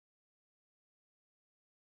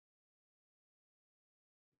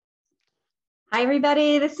Hi,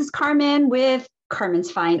 everybody. This is Carmen with Carmen's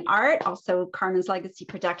Fine Art, also Carmen's Legacy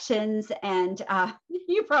Productions. And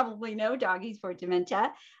you probably know Doggies for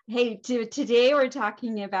Dementia. Hey, today we're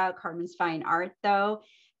talking about Carmen's Fine Art, though.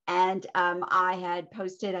 And I had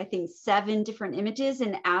posted, I think, 7 different images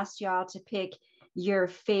and asked y'all to pick your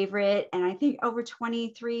favorite. And I think over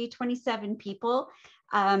 27 people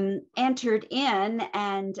entered in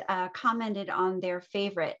and commented on their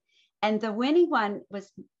favorite. And the winning one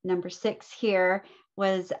was number 6 here,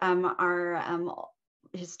 was our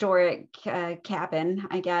historic cabin,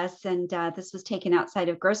 I guess. And this was taken outside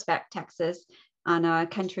of Groesbeck, Texas on a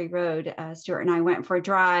country road. Stuart and I went for a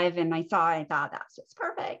drive and I thought that's just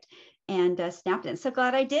perfect and snapped it. So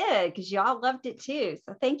glad I did, because y'all loved it too.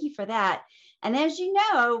 So thank you for that. And as you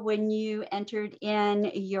know, when you entered in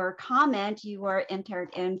your comment, you were entered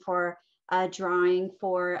in for a drawing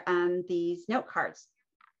for these note cards.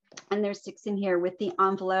 And there's 6 in here with the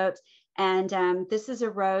envelopes. And this is a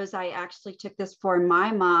rose. I actually took this for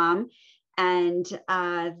my mom. And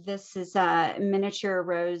this is a miniature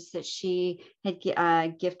rose that she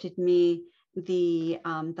had gifted me, the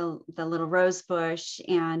little rose bush,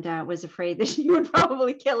 and was afraid that she would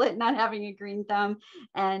probably kill it, not having a green thumb.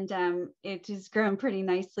 And it has grown pretty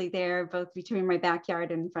nicely there, both between my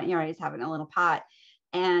backyard and front yard. He's having a little pot.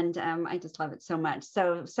 And I just love it so much.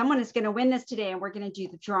 So someone is going to win this today, and we're going to do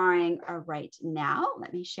the drawing right now.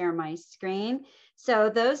 Let me share my screen. So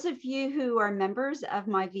those of you who are members of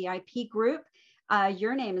my VIP group,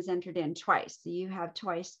 your name is entered in twice. So you have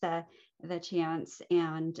twice the chance,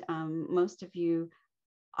 and most of you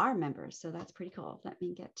are members. So that's pretty cool. Let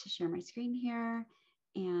me get to share my screen here.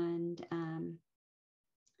 And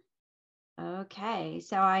okay,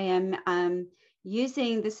 so I am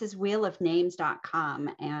using, this is wheelofnames.com,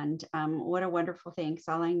 and what a wonderful thing, because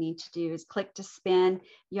all I need to do is click to spin.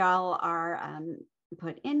 Y'all are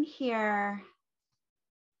put in here.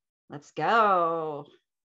 Let's go.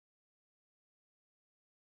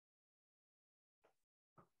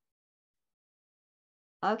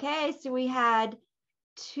 Okay, so we had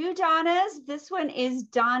 2 Donnas. This one is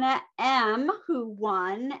Donna M, who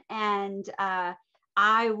won, and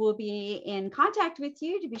I will be in contact with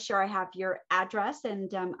you to be sure I have your address, and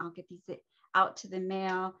I'll get these out to the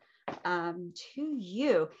mail to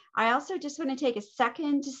you. I also just want to take a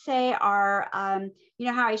second to say our, you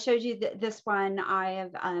know how I showed you this one, I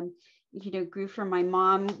have, you know, grew from my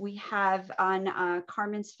mom. We have on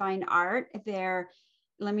Carmen's Fine Art there.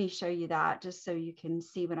 Let me show you that just so you can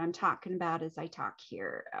see what I'm talking about as I talk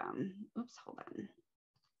here. Oops, hold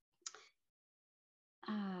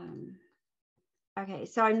on. Okay,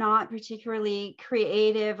 so I'm not particularly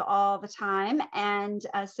creative all the time, and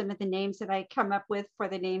some of the names that I come up with for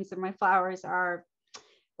the names of my flowers are,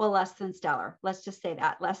 well, less than stellar. Let's just say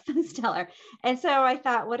that, less than stellar. And so I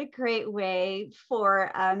thought, what a great way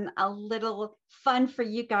for a little fun for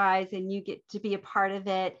you guys, and you get to be a part of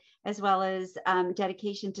it, as well as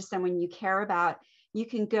dedication to someone you care about. You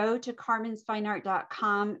can go to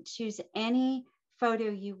carmensfineart.com, choose any photo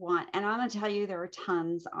you want, and I'm going to tell you there are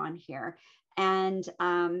tons on here. And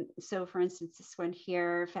so, for instance, this one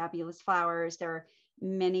here, Fabulous Flowers, there are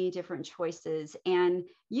many different choices, and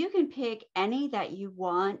you can pick any that you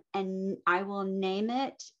want, and I will name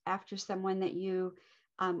it after someone that you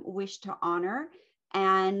wish to honor,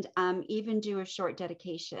 and even do a short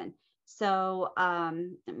dedication. So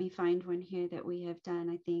let me find one here that we have done,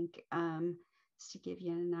 I think, just to give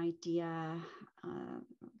you an idea.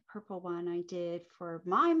 Purple one I did for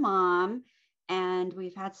my mom, and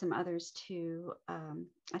we've had some others too.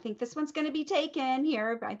 I think this one's going to be taken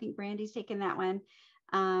here. I think Brandy's taken that one.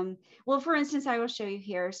 Well, for instance, I will show you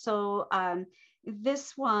here. So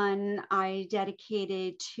this one I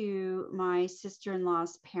dedicated to my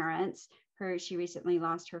sister-in-law's parents. She recently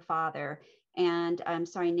lost her father. And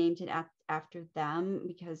so I named it after them,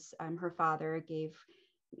 because her father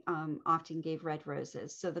often gave red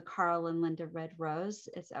roses. So the Carl and Linda red rose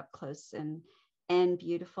is up close and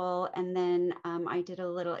beautiful. And then I did a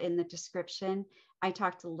little in the description. I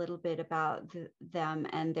talked a little bit about them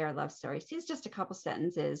and their love stories. It's just a couple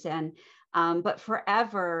sentences. And but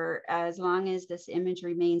forever, as long as this image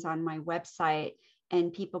remains on my website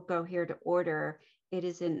and people go here to order, it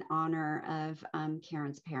is in honor of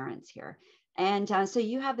Karen's parents here. And so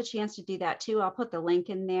you have the chance to do that too. I'll put the link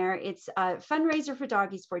in there. It's a fundraiser for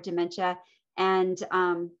Doggies for Dementia. And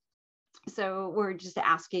so we're just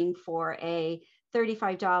asking for a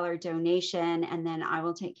 $35 donation, and then I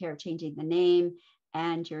will take care of changing the name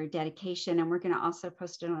and your dedication. And we're going to also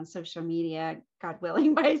post it on social media, God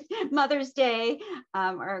willing, by Mother's Day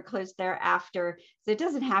or close thereafter. So it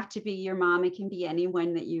doesn't have to be your mom. It can be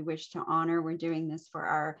anyone that you wish to honor. We're doing this for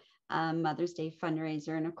our Mother's Day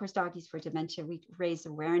fundraiser. And of course, Doggies for Dementia, we raise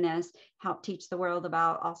awareness, help teach the world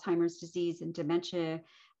about Alzheimer's disease and dementia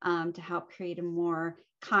to help create a more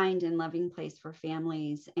kind and loving place for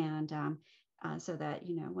families. And so that,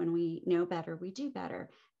 you know, when we know better, we do better.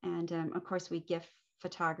 And of course, we gift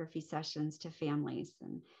photography sessions to families,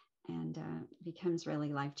 and becomes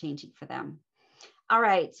really life-changing for them. All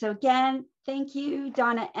right, so again, thank you,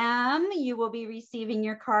 Donna M. You will be receiving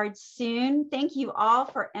your card soon. Thank you all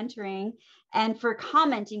for entering and for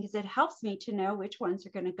commenting, because it helps me to know which ones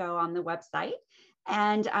are going to go on the website.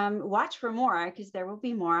 And watch for more, because there will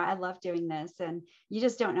be more. I love doing this, and you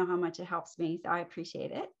just don't know how much it helps me, so I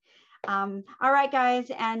appreciate it. All right, guys.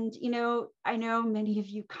 And, you know, I know many of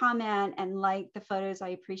you comment and like the photos. I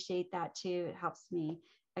appreciate that too. It helps me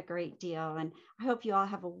a great deal. And I hope you all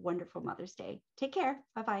have a wonderful Mother's Day. Take care.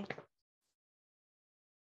 Bye-bye.